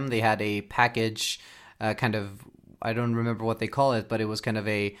 IBM, they had a package I don't remember what they call it, but it was kind of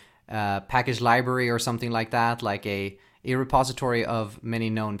a package library or something like that, like a repository of many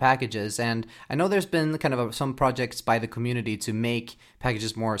known packages. And I know there's been kind of some projects by the community to make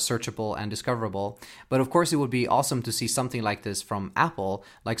packages more searchable and discoverable. But of course, it would be awesome to see something like this from Apple,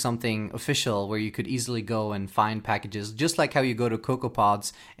 like something official where you could easily go and find packages, just like how you go to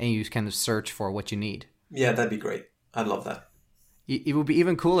CocoaPods and you kind of search for what you need. Yeah, that'd be great. I'd love that. It would be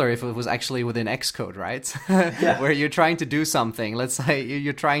even cooler if it was actually within Xcode, right? Yeah. Where you're trying to do something. Let's say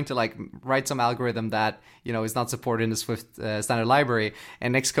you're trying to write some algorithm that, is not supported in the Swift standard library,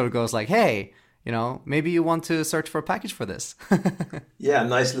 and Xcode goes like, hey, maybe you want to search for a package for this. Yeah,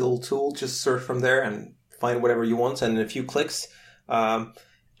 nice little tool. Just search from there and find whatever you want, and in a few clicks,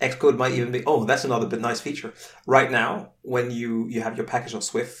 Xcode might even be, that's another nice feature. Right now, when you have your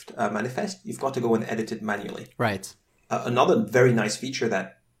package.swift manifest, you've got to go and edit it manually. Right. Another very nice feature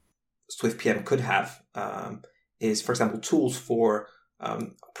that SwiftPM could have is, for example, tools for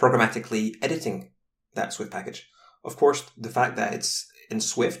programmatically editing that Swift package. Of course, the fact that it's in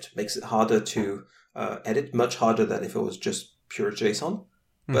Swift makes it harder to edit, much harder than if it was just pure JSON,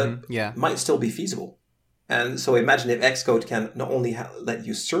 but it might still be feasible. And so imagine if Xcode can not only let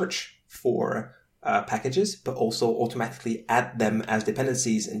you search for packages, but also automatically add them as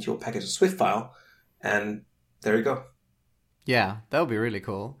dependencies into your package.swift file, and there you go. Yeah, that would be really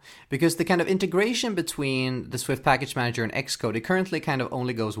cool. Because the kind of integration between the Swift Package Manager and Xcode, it currently kind of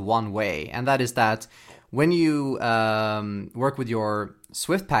only goes one way. And that is that when you work with your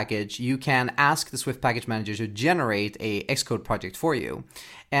Swift package, you can ask the Swift Package Manager to generate a Xcode project for you.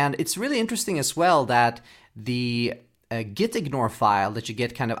 And it's really interesting as well that the git ignore file that you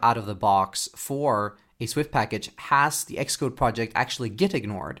get kind of out of the box for a Swift package has the Xcode project actually git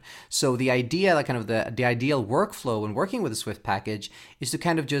ignored. So the idea, like kind of the ideal workflow when working with a Swift package is to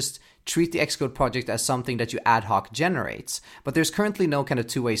kind of just treat the Xcode project as something that you ad hoc generates. But there's currently no kind of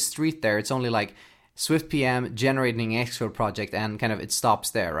two-way street there. It's only like Swift PM generating an Xcode project and kind of it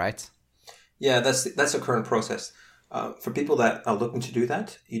stops there, right? Yeah, that's a current process. For people that are looking to do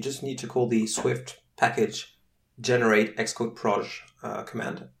that, you just need to call the Swift package generate Xcode proj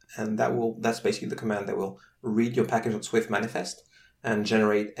command. And that's basically the command that will read your package.swift manifest and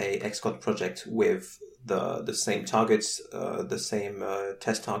generate a Xcode project with the same targets, the same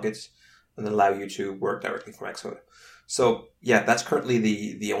test targets, and allow you to work directly from Xcode. So yeah, that's currently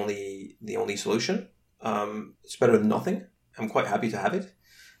the only solution. It's better than nothing. I'm quite happy to have it,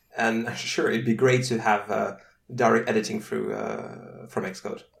 and sure, it'd be great to have direct editing through from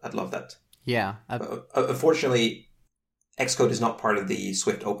Xcode. I'd love that. Yeah. Unfortunately, Xcode is not part of the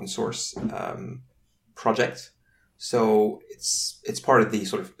Swift open source project, so it's part of the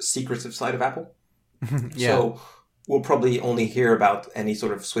sort of secretive side of Apple. Yeah. So we'll probably only hear about any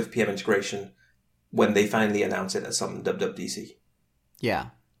sort of Swift PM integration when they finally announce it at some WWDC. Yeah.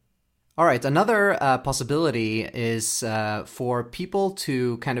 All right. Another possibility is for people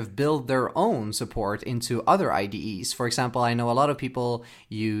to kind of build their own support into other IDEs. For example, I know a lot of people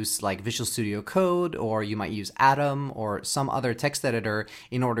use like Visual Studio Code, or you might use Atom or some other text editor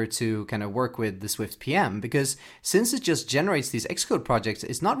in order to kind of work with the Swift PM. Because since it just generates these Xcode projects,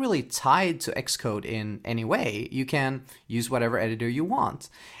 it's not really tied to Xcode in any way. You can use whatever editor you want.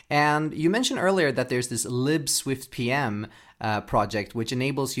 And you mentioned earlier that there's this libswiftpm project, which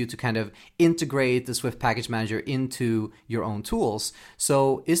enables you to kind of integrate the Swift Package Manager into your own tools.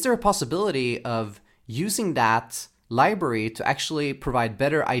 So is there a possibility of using that library to actually provide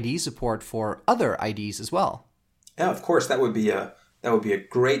better IDE support for other IDEs as well? Yeah, of course, that would be a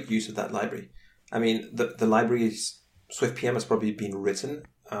great use of that library. I mean, the library's Swift PM has probably been written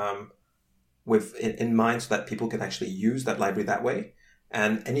with in mind so that people can actually use that library that way.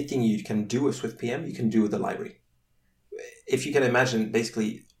 And anything you can do with Swift PM, you can do with the library. If you can imagine,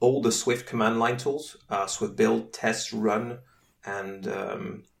 basically all the Swift command line tools, Swift build, test, run, and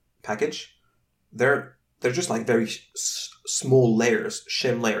package, they're just like very small layers,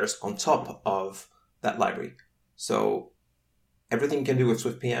 shim layers on top of that library. So everything you can do with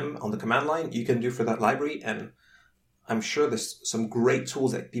Swift PM on the command line, you can do for that library. And I'm sure there's some great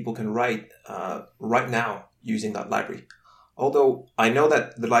tools that people can write right now using that library. Although I know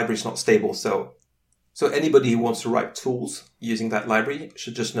that the library is not stable, so anybody who wants to write tools using that library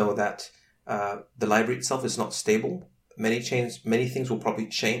should just know that the library itself is not stable. Many things will probably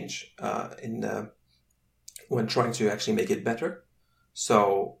change when trying to actually make it better.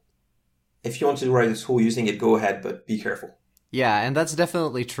 So if you want to write a tool using it, go ahead, but be careful. Yeah, and that's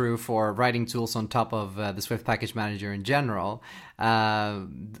definitely true for writing tools on top of the Swift Package Manager in general.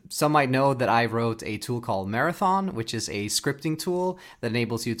 Some might know that I wrote a tool called Marathon, which is a scripting tool that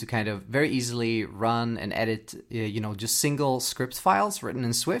enables you to kind of very easily run and edit, just single script files written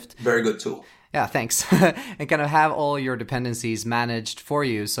in Swift. Very good tool. Yeah, thanks. And kind of have all your dependencies managed for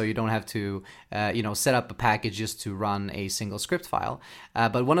you so you don't have to, set up a package just to run a single script file.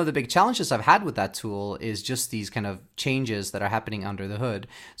 But one of the big challenges I've had with that tool is just these kind of changes that are happening under the hood.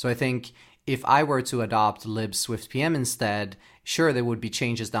 So I think if I were to adopt libswiftpm instead, sure, there would be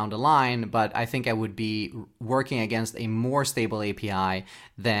changes down the line, but I think I would be working against a more stable API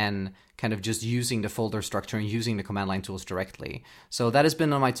than kind of just using the folder structure and using the command line tools directly. So that has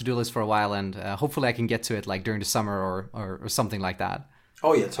been on my to-do list for a while, and hopefully I can get to it like during the summer or something like that.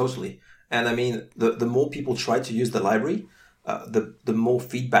 Oh yeah, totally. And I mean, the more people try to use the library, the more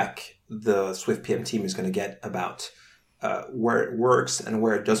feedback the Swift PM team is going to get about where it works and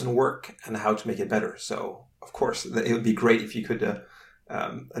where it doesn't work and how to make it better. So of course, it would be great if you could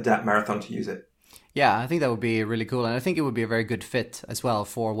adapt Marathon to use it. Yeah, I think that would be really cool. And I think it would be a very good fit as well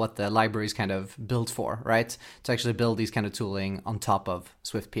for what the library is kind of built for, right? To actually build these kind of tooling on top of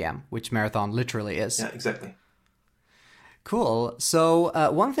Swift PM, which Marathon literally is. Yeah, exactly. Cool.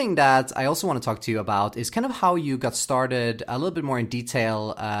 So one thing that I also want to talk to you about is kind of how you got started a little bit more in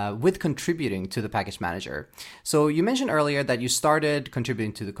detail with contributing to the package manager. So you mentioned earlier that you started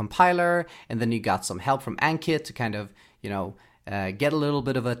contributing to the compiler, and then you got some help from Ankit to kind of, get a little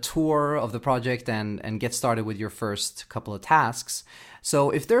bit of a tour of the project and get started with your first couple of tasks.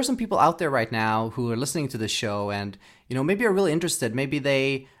 So if there are some people out there right now who are listening to this show and, maybe are really interested, maybe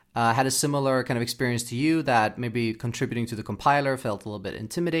they had a similar kind of experience to you, that maybe contributing to the compiler felt a little bit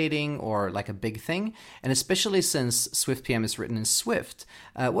intimidating or like a big thing. And especially since SwiftPM is written in Swift,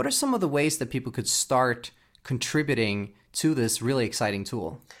 what are some of the ways that people could start contributing to this really exciting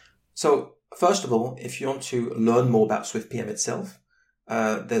tool? So first of all, if you want to learn more about SwiftPM itself,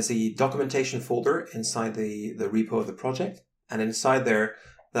 there's a documentation folder inside the repo of the project. And inside there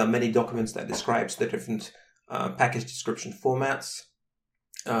are many documents that describes the different package description formats,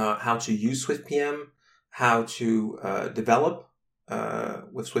 how to use SwiftPM, how to develop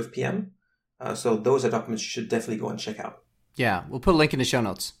with SwiftPM. So those are documents you should definitely go and check out. Yeah, we'll put a link in the show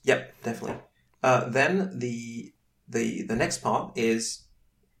notes. Yep, definitely. Then the next part is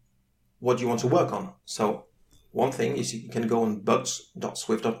what you want to work on. So one thing is you can go on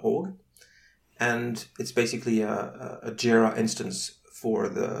bugs.swift.org, and it's basically a Jira instance for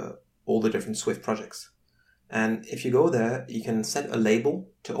all the different Swift projects. And if you go there, you can set a label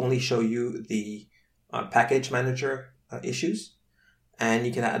to only show you the package manager issues. And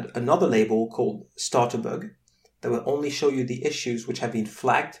you can add another label called starter bug that will only show you the issues which have been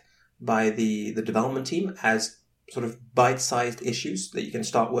flagged by the development team as sort of bite-sized issues that you can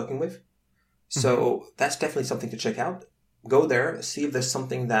start working with. So that's definitely something to check out. Go there, see if there's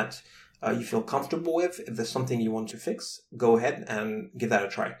something that you feel comfortable with. If there's something you want to fix, go ahead and give that a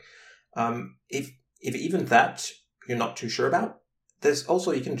try. If even that you're not too sure about, there's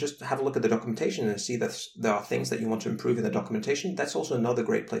also, you can just have a look at the documentation and see that there are things that you want to improve in the documentation. That's also another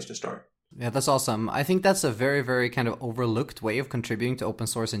great place to start. Yeah, that's awesome. I think that's a very, very kind of overlooked way of contributing to open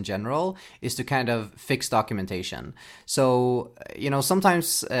source in general, is to kind of fix documentation. So,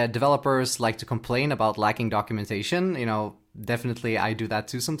 sometimes developers like to complain about lacking documentation. Definitely I do that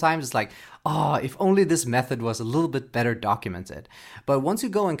too sometimes. It's like, if only this method was a little bit better documented. But once you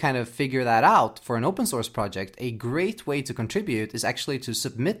go and kind of figure that out for an open source project, a great way to contribute is actually to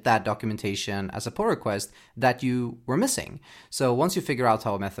submit that documentation as a pull request that you were missing. So once you figure out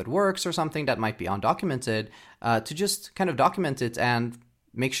how a method works or something that might be undocumented, to just kind of document it and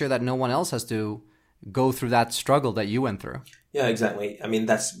make sure that no one else has to go through that struggle that you went through. Yeah, exactly. I mean,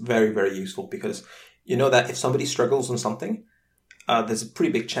 that's very, very useful, because you know that if somebody struggles on something, there's a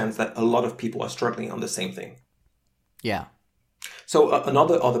pretty big chance that a lot of people are struggling on the same thing. Yeah. So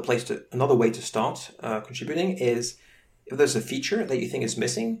another way to start contributing is, if there's a feature that you think is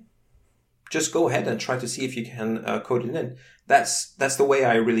missing, just go ahead and try to see if you can code it in. That's the way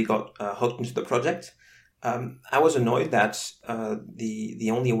I really got hooked into the project. I was annoyed that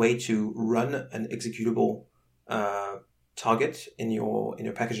the only way to run an executable target in your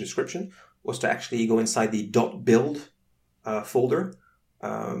package description was to actually go inside the .build folder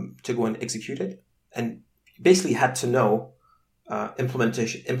to go and execute it, and basically had to know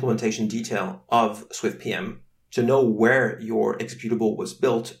implementation detail of SwiftPM to know where your executable was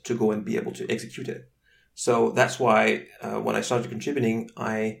built to go and be able to execute it. So that's why when I started contributing,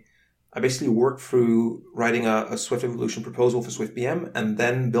 I basically worked through writing a Swift evolution proposal for SwiftPM and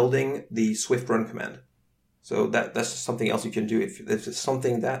then building the Swift run command. So that's something else you can do if it's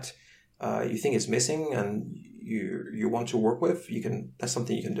something that you think is missing and you want to work with. That's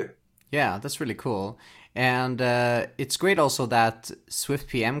something you can do. Yeah, that's really cool. And it's great also that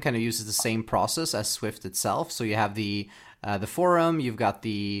SwiftPM kind of uses the same process as Swift itself. So you have the forum, you've got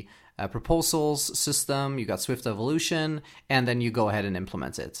the proposals system, you got Swift Evolution, and then you go ahead and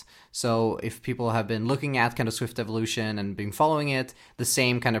implement it. So if people have been looking at kind of Swift Evolution and been following it, the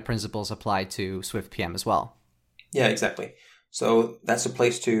same kind of principles apply to SwiftPM as well. Yeah, exactly. So that's a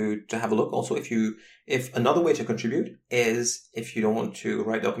place to have a look. Also, if another way to contribute is, if you don't want to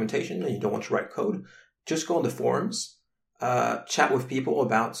write documentation and you don't want to write code, just go on the forums, chat with people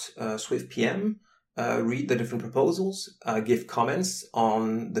about SwiftPM, read the different proposals, give comments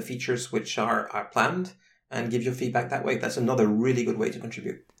on the features which are planned, and give your feedback that way. That's another really good way to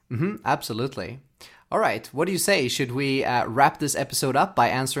contribute. Absolutely. All right. What do you say? Should we wrap this episode up by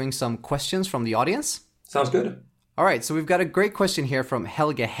answering some questions from the audience? Sounds good. All right, so we've got a great question here from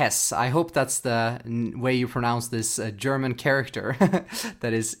Helge Hess. I hope that's the way you pronounce this German character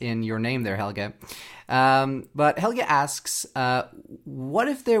that is in your name there, Helge. But Helge asks, what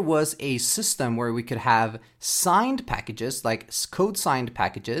if there was a system where we could have signed packages, like code-signed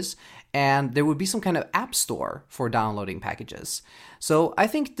packages, and there would be some kind of app store for downloading packages? So I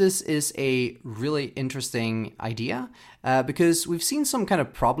think this is a really interesting idea because we've seen some kind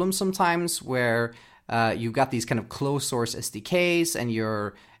of problems sometimes where you've got these kind of closed source SDKs and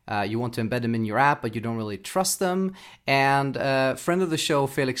you're You want to embed them in your app, but you don't really trust them. And friend of the show,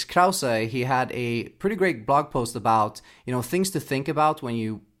 Felix Krause, he had a pretty great blog post about, things to think about when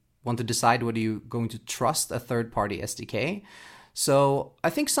you want to decide whether you're going to trust a third-party SDK. So I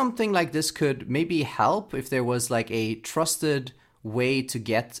think something like this could maybe help if there was like a trusted way to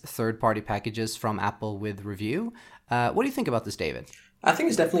get third-party packages from Apple with Review. What do you think about this, David? I think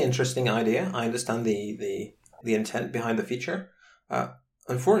it's definitely an interesting idea. I understand the intent behind the feature.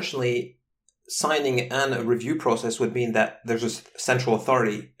 Unfortunately, signing and a review process would mean that there's a central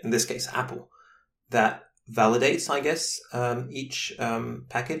authority, in this case Apple, that validates, I guess, each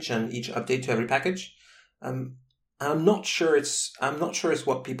package and each update to every package. I'm not sure it's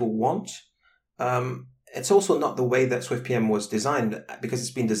what people want. It's also not the way that SwiftPM was designed, because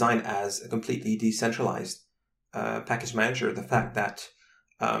it's been designed as a completely decentralized package manager. The fact that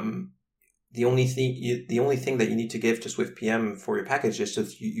the only thing that you need to give to SwiftPM for your package is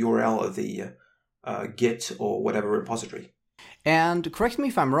just the URL of the Git or whatever repository. And correct me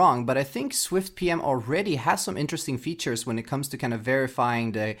if I'm wrong, but I think SwiftPM already has some interesting features when it comes to kind of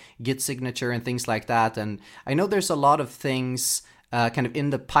verifying the Git signature and things like that. And I know there's a lot of things kind of in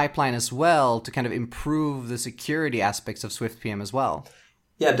the pipeline as well to kind of improve the security aspects of SwiftPM as well.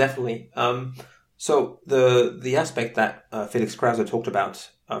 Yeah, definitely. So the aspect that Felix Krause talked about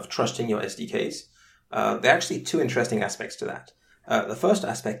of trusting your SDKs, there are actually two interesting aspects to that. The first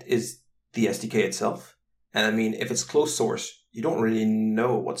aspect is the SDK itself. And I mean, if it's closed source, you don't really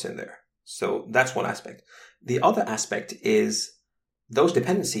know what's in there. So that's one aspect. The other aspect is those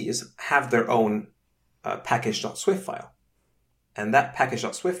dependencies have their own package.swift file. And that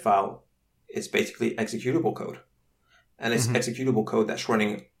package.swift file is basically executable code. And it's executable code that's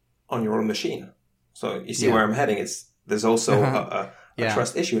running on your own machine. So you see where I'm heading. There's also a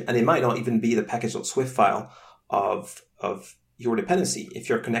trust issue. And it might not even be the package.swift file of your dependency. If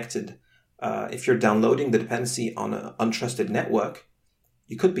you're connected, if you're downloading the dependency on an untrusted network,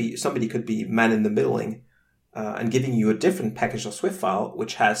 somebody could be man-in-the-middling and giving you a different package.swift file,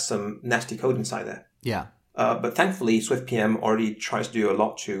 which has some nasty code inside there. Yeah. But thankfully, SwiftPM already tries to do a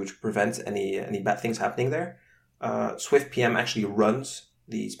lot to prevent any bad things happening there. SwiftPM actually runs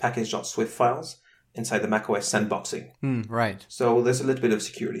these package.swift files inside the macOS sandboxing. Right. So there's a little bit of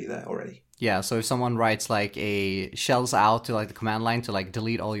security there already. Yeah, so if someone writes like shells out to like the command line to like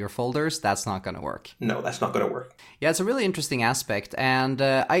delete all your folders, that's not going to work. No, that's not going to work. Yeah, it's a really interesting aspect. And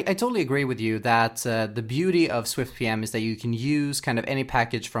I totally agree with you that the beauty of SwiftPM is that you can use kind of any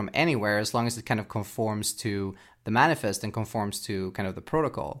package from anywhere as long as it kind of conforms to the manifest and conforms to kind of the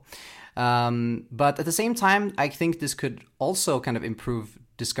protocol. But at the same time, I think this could also kind of improve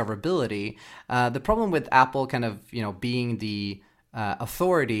discoverability. The problem with Apple kind of, being the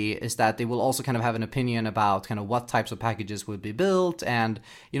authority is that they will also kind of have an opinion about kind of what types of packages would be built. And,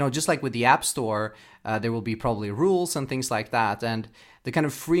 just like with the App Store, there will be probably rules and things like that. And the kind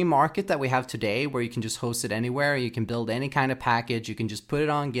of free market that we have today, where you can just host it anywhere, you can build any kind of package, you can just put it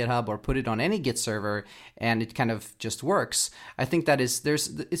on GitHub or put it on any Git server, and it kind of just works. I think that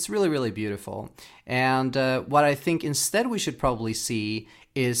it's really, really beautiful. And what I think instead we should probably see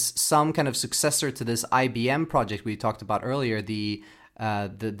is some kind of successor to this IBM project we talked about earlier,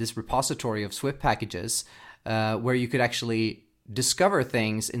 this repository of Swift packages, where you could actually discover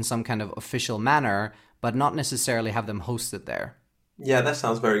things in some kind of official manner, but not necessarily have them hosted there. Yeah, that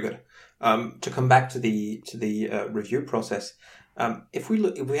sounds very good. To come back to the review process, if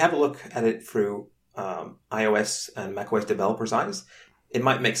we have a look at it through iOS and macOS developers' eyes, it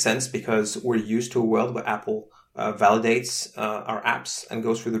might make sense because we're used to a world where Apple validates our apps and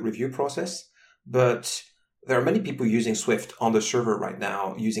goes through the review process. But there are many people using Swift on the server right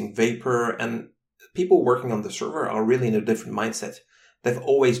now, using Vapor, and people working on the server are really in a different mindset. They've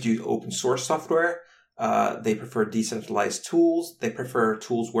always used open source software. They prefer decentralized tools. They prefer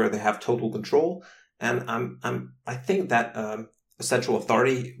tools where they have total control. And I think that a central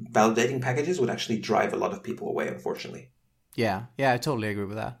authority validating packages would actually drive a lot of people away, unfortunately. Yeah, I totally agree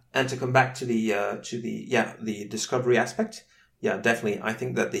with that. And to come back to the discovery aspect, yeah, definitely. I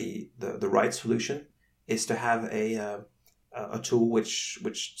think that the right solution is to have a tool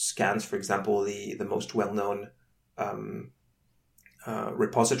which scans, for example, the most well-known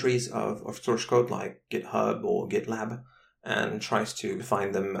repositories of source code like GitHub or GitLab, and tries to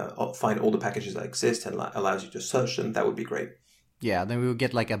find all the packages that exist and allows you to search them. That would be great. Yeah, then we would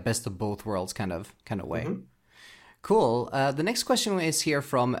get like a best of both worlds kind of way. Mm-hmm. Cool. The next question is here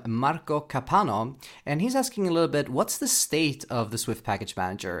from Marco Capano, and he's asking a little bit, what's the state of the Swift Package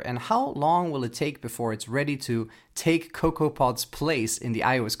Manager, and how long will it take before it's ready to take CocoaPod's place in the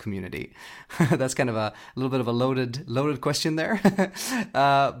iOS community? That's kind of a little bit of a loaded question there.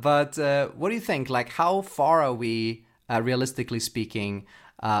 But what do you think? Like, how far are we, realistically speaking,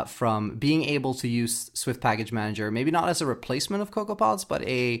 from being able to use Swift Package Manager, maybe not as a replacement of CocoaPods, but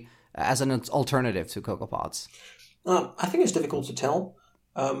as an alternative to CocoaPods? I think it's difficult to tell.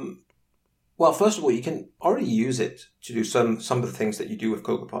 Well, first of all, you can already use it to do some of the things that you do with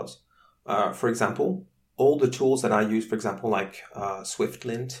CocoaPods. For example, all the tools that I use, for example, like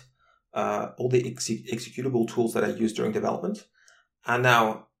SwiftLint, all the executable tools that I use during development, I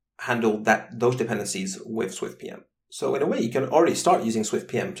now handle those dependencies with SwiftPM. So in a way, you can already start using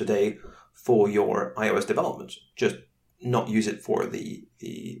SwiftPM today for your iOS development. Just not use it for the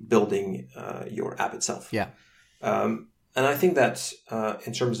building your app itself. Yeah. And I think that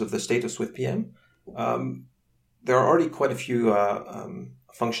in terms of the state of SwiftPM, there are already quite a few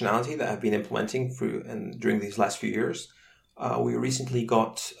functionality that I've been implementing during these last few years. We recently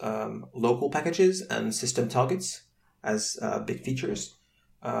got local packages and system targets as big features.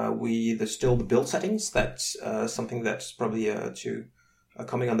 There's still the build settings. That's something that's probably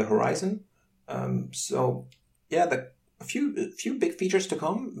coming on the horizon. So yeah, a few big features to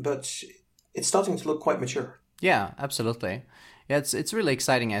come, but it's starting to look quite mature. Yeah, absolutely. Yeah, it's really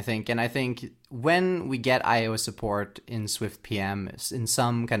exciting, I think. And I think when we get iOS support in SwiftPM in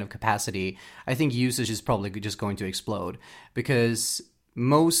some kind of capacity, I think usage is probably just going to explode, because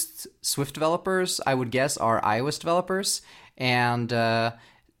most Swift developers, I would guess, are iOS developers. And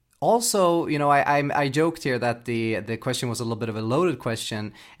also, I joked here that the question was a little bit of a loaded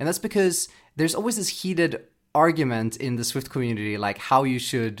question. And that's because there's always this heated argument in the Swift community, like how you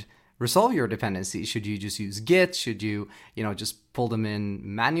should resolve your dependencies. Should you just use Git? Should you, just pull them in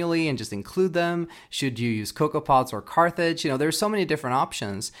manually and just include them? Should you use CocoaPods or Carthage? There's so many different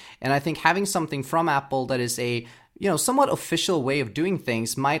options. And I think having something from Apple that is a, somewhat official way of doing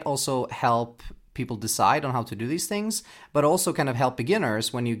things might also help people decide on how to do these things, but also kind of help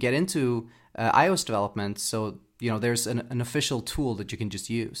beginners when you get into iOS development. So, there's an official tool that you can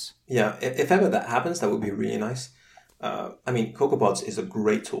just use. Yeah, if ever that happens, that would be really nice. CocoaPods is a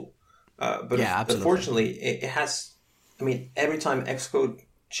great tool. But yeah, unfortunately, it has. Every time Xcode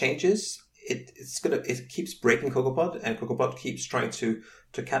changes, it keeps breaking CocoaPod, and CocoaPod keeps trying to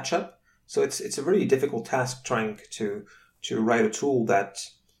catch up. So it's a really difficult task trying to write a tool that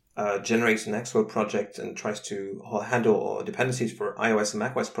generates an Xcode project and tries to handle dependencies for iOS and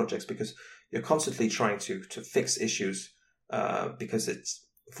macOS projects, because you're constantly trying to fix issues because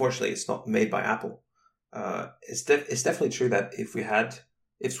unfortunately it's not made by Apple. It's definitely true that if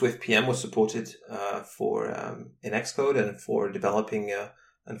SwiftPM was supported in Xcode and for developing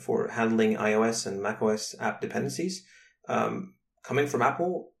and for handling iOS and macOS app dependencies, coming from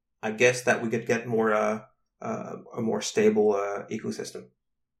Apple, I guess that we could get a more stable ecosystem.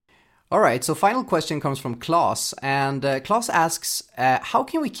 All right, so final question comes from Klaus, and Klaus asks, how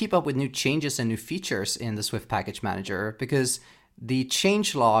can we keep up with new changes and new features in the Swift Package Manager? Because the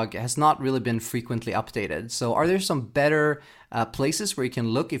changelog has not really been frequently updated. So are there some better places where you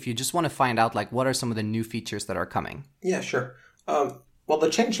can look if you just want to find out, like, what are some of the new features that are coming? Yeah, sure. Well, the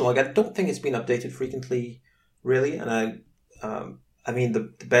changelog, I don't think it's been updated frequently, really. And the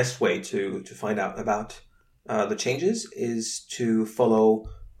best way to find out about the changes is to follow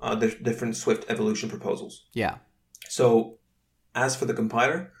the different Swift evolution proposals. Yeah. So as for the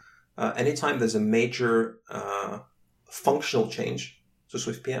compiler, anytime there's a major functional change to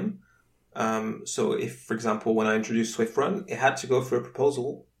SwiftPM, so if, for example, when I introduced SwiftRun, it had to go through a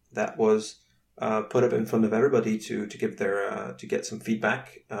proposal that was put up in front of everybody to get some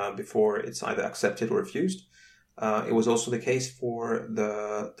feedback before it's either accepted or refused. It was also the case for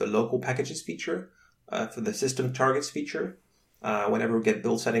the local packages feature, for the system targets feature. Whenever we get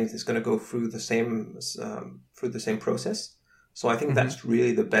build settings, it's going to go through the same process. So I think that's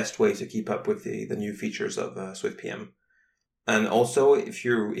really the best way to keep up with the new features of SwiftPM. And also, if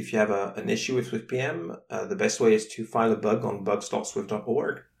you have an issue with SwiftPM, the best way is to file a bug on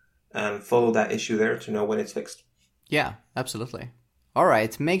bugs.swift.org and follow that issue there to know when it's fixed. Yeah, absolutely. All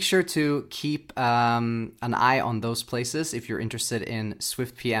right, make sure to keep an eye on those places if you're interested in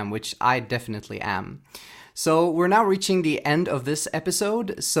SwiftPM, which I definitely am. So we're now reaching the end of this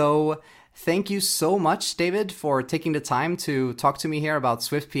episode. So thank you so much, David, for taking the time to talk to me here about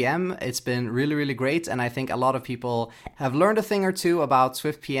SwiftPM. It's been really, really great. And I think a lot of people have learned a thing or two about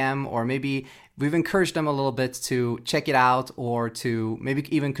SwiftPM, or maybe we've encouraged them a little bit to check it out or to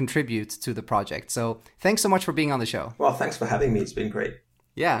maybe even contribute to the project. So thanks so much for being on the show. Well, thanks for having me. It's been great.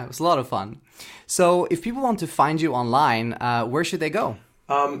 Yeah, it was a lot of fun. So if people want to find you online, where should they go?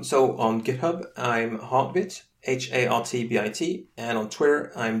 So on GitHub, I'm Heartbit, Hartbit, and on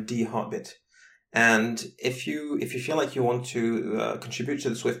Twitter, I'm dheartbit. And if you feel like you want to contribute to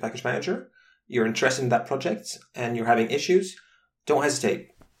the Swift Package Manager, you're interested in that project, and you're having issues, don't hesitate.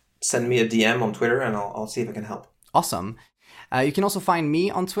 Send me a DM on Twitter, and I'll see if I can help. Awesome. You can also find me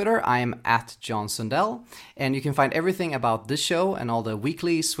on Twitter. I'm at John Sundell. And you can find everything about this show and all the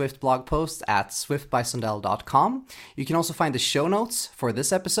weekly Swift blog posts at swiftbysundell.com. You can also find the show notes for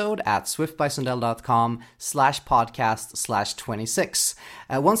this episode at swiftbysundell.com/podcast/26.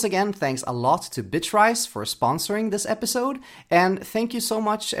 Once again, thanks a lot to Bitrise for sponsoring this episode. And thank you so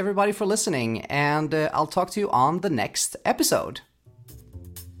much, everybody, for listening. And I'll talk to you on the next episode.